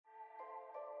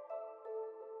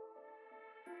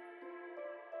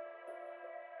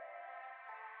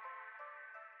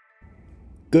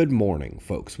Good morning,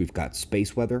 folks. We've got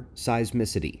space weather,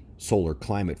 seismicity, solar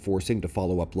climate forcing to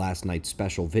follow up last night's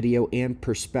special video, and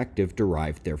perspective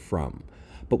derived therefrom.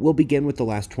 But we'll begin with the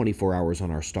last 24 hours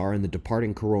on our star, and the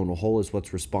departing coronal hole is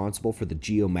what's responsible for the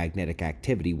geomagnetic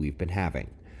activity we've been having.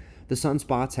 The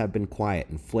sunspots have been quiet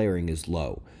and flaring is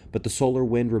low, but the solar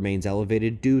wind remains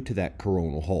elevated due to that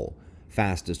coronal hole.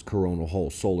 Fastest coronal hole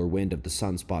solar wind of the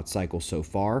sunspot cycle so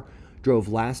far drove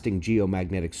lasting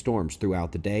geomagnetic storms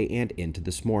throughout the day and into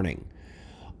this morning.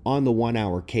 On the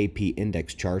 1-hour KP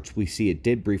index charts, we see it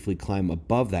did briefly climb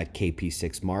above that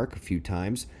KP6 mark a few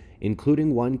times,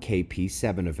 including one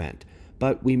KP7 event,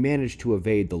 but we managed to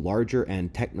evade the larger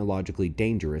and technologically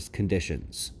dangerous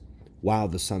conditions. While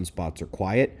the sunspots are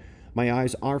quiet, my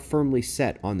eyes are firmly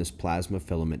set on this plasma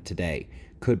filament today.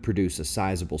 Could produce a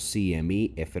sizable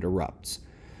CME if it erupts.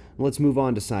 Let's move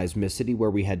on to seismicity,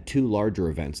 where we had two larger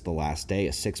events the last day,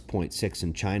 a 6.6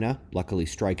 in China, luckily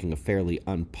striking a fairly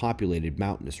unpopulated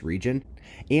mountainous region,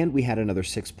 and we had another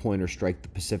 6-pointer strike the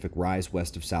Pacific rise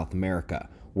west of South America.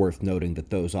 Worth noting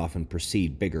that those often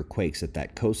precede bigger quakes at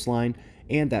that coastline,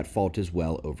 and that fault is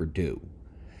well overdue.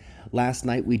 Last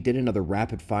night, we did another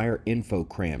rapid-fire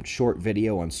info-crammed short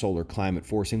video on solar climate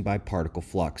forcing by particle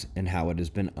flux and how it has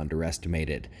been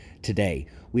underestimated. Today,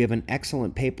 we have an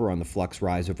excellent paper on the flux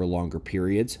rise over longer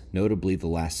periods, notably the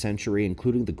last century,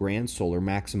 including the grand solar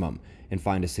maximum, and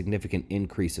find a significant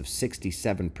increase of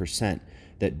 67%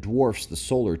 that dwarfs the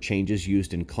solar changes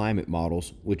used in climate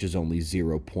models, which is only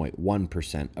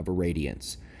 0.1% of a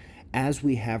radiance. As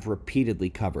we have repeatedly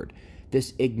covered,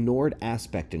 this ignored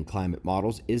aspect in climate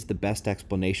models is the best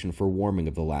explanation for warming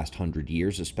of the last 100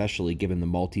 years, especially given the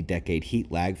multi-decade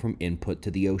heat lag from input to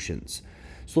the oceans.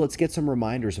 So let's get some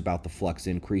reminders about the flux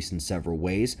increase in several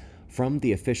ways from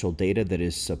the official data that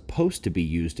is supposed to be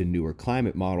used in newer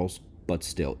climate models, but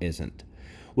still isn't.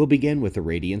 We'll begin with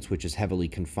irradiance, which is heavily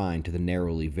confined to the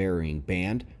narrowly varying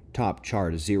band. Top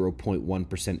chart a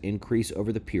 0.1% increase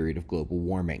over the period of global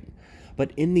warming.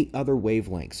 But in the other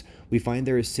wavelengths, we find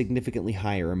there is significantly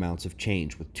higher amounts of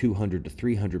change, with 200 to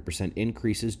 300%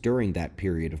 increases during that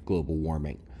period of global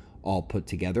warming. All put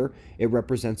together, it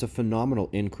represents a phenomenal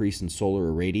increase in solar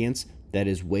irradiance that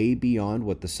is way beyond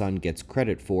what the sun gets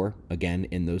credit for, again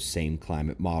in those same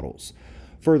climate models.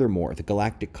 Furthermore, the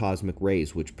galactic cosmic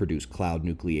rays, which produce cloud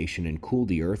nucleation and cool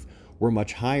the Earth, were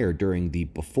much higher during the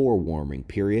before warming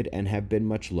period and have been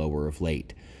much lower of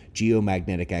late.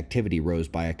 Geomagnetic activity rose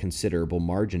by a considerable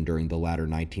margin during the latter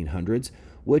 1900s,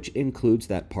 which includes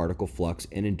that particle flux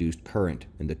and induced current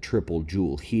and the triple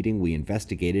joule heating we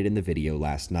investigated in the video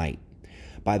last night.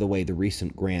 By the way, the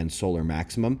recent grand solar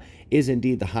maximum is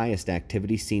indeed the highest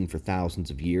activity seen for thousands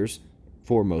of years,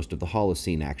 for most of the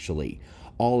Holocene actually.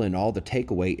 All in all, the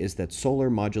takeaway is that solar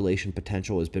modulation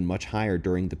potential has been much higher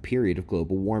during the period of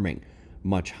global warming,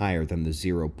 much higher than the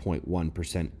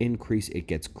 0.1% increase it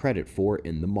gets credit for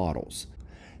in the models.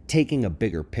 Taking a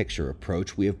bigger picture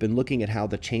approach, we have been looking at how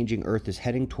the changing Earth is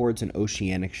heading towards an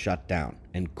oceanic shutdown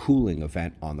and cooling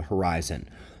event on the horizon.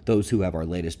 Those who have our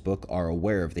latest book are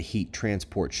aware of the heat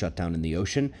transport shutdown in the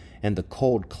ocean and the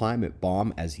cold climate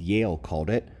bomb, as Yale called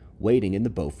it, waiting in the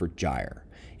Beaufort Gyre.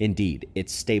 Indeed,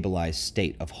 its stabilized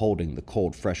state of holding the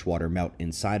cold freshwater melt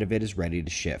inside of it is ready to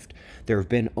shift. There have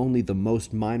been only the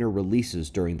most minor releases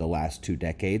during the last 2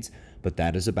 decades, but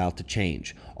that is about to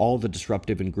change. All the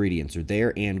disruptive ingredients are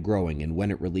there and growing, and when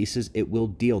it releases, it will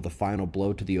deal the final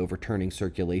blow to the overturning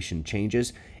circulation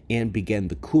changes and begin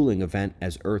the cooling event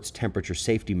as Earth's temperature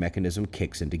safety mechanism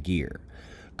kicks into gear.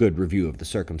 Good review of the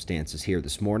circumstances here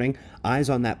this morning. Eyes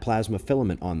on that plasma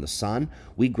filament on the sun.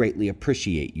 We greatly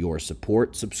appreciate your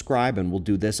support. Subscribe, and we'll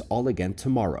do this all again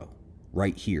tomorrow.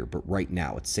 Right here, but right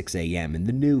now at 6 a.m. in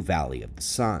the new Valley of the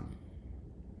Sun.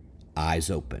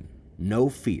 Eyes open. No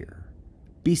fear.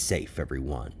 Be safe,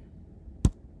 everyone.